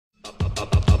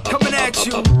at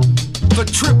you for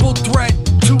Triple Threat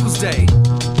Tuesday.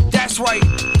 That's right,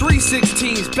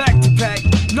 316s back to back,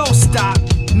 no stop,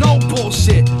 no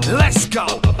bullshit, let's go.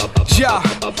 Yeah,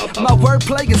 my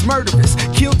wordplay is murderous.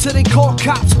 Kill till they call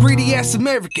cops, greedy ass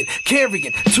American.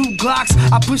 Carrying 2 Glocks,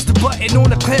 I push the button on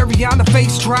the clarion, the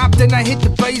face drop. Then I hit the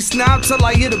bass knob till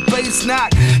I hit a bass knock.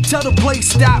 Tell the place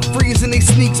stop, freeze and they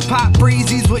sneaks pop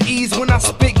breezes with ease. When I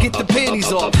spit, get the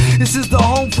panties off. This is the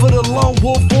home for the lone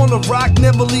wolf on the rock.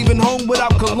 Never leaving home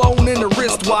without cologne in the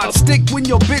wristwatch. Stick when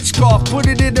your bitch cough, put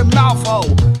it in the mouth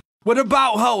hole. What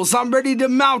about hoes? I'm ready to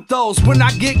mount those. When I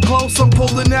get close, I'm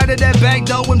pulling out of that bag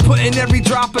though and putting every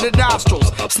drop of the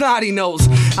nostrils. Snotty nose,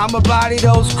 I'ma body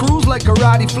those crews like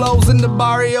karate flows in the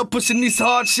barrio, pushing these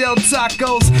hard shell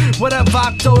tacos. What up,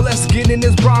 Vato? Let's get in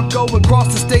this Bronco and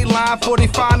cross the state line before they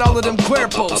find all of them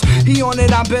cuerpos. He on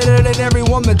it, I'm better than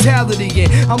everyone mentality. Yeah,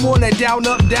 I'm on that down,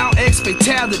 up, down, X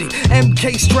fatality.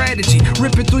 MK strategy,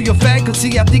 ripping through your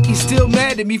faculty. I think he's still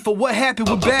mad at me for what happened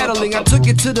with battling. I took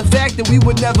it to the fact that we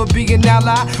would never be an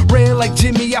ally. Ran like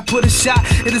Jimmy, I put a shot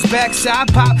in his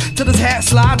backside. Pop till his hat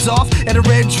slides off and the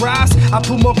red dries. I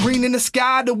put more green in the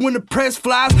sky to when the press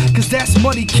flies. Cause that's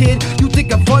money, kid. You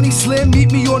think I'm funny, Slim?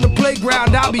 Meet me on the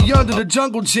playground, I'll be under the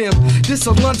jungle gym. This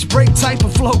a lunch break type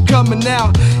of flow coming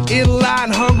out. In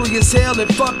line, hungry as hell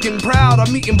and fucking proud.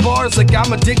 I'm eating bars like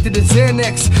I'm addicted to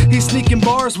Xanax. He's sneaking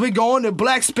bars, wig on in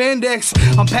black spandex.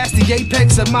 I'm past the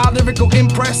apex of my lyrical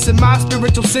impress, and my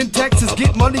spiritual syntax is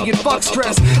get money and fuck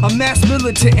stress. I'm mass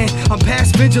militant and I'm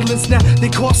past vigilance now. They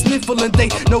call sniffling, they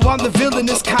know I'm the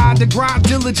villainous kind. The grind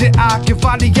diligent, I can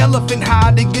find the elephant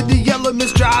hide and get the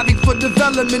elements driving for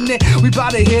development. And we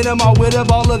bout to hit them all with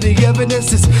all of the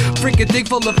evidence. This freaking thing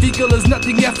full of fecal is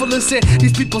nothing effortless. And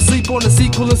these people sleep on the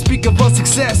sequel and speak of our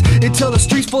success until the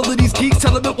streets full of these geeks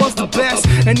tell them it was the best.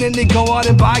 And then they go out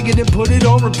and buy it and put it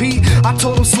on repeat. I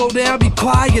told them slow down, be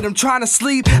quiet, I'm trying to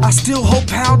sleep. I still hold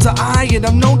pounds of iron,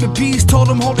 I'm known to beast. Told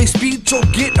them hold their speech or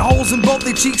get holes in both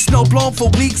their cheeks. Snow blown for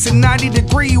weeks in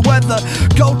 90-degree weather.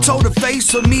 Go toe to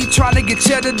face with me, trying to get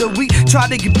cheddar the week, try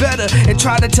to get better and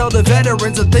try to tell the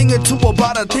veterans a thing or two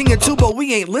about a thing or two, but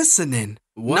we ain't listening.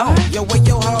 What? No, yo, where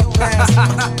your hard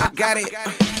pass? Got it.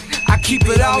 I keep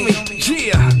it on me,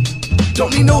 yeah.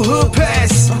 Don't need no hood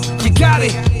pass. You got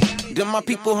it. Them my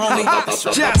people, homie.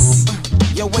 Yes.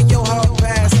 Yo, where your hard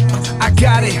pass? I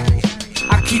got it.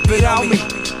 I keep it on me.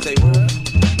 Say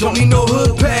what? Don't need no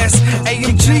hood pass.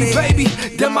 AMG, baby.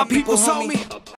 Them my people, homie.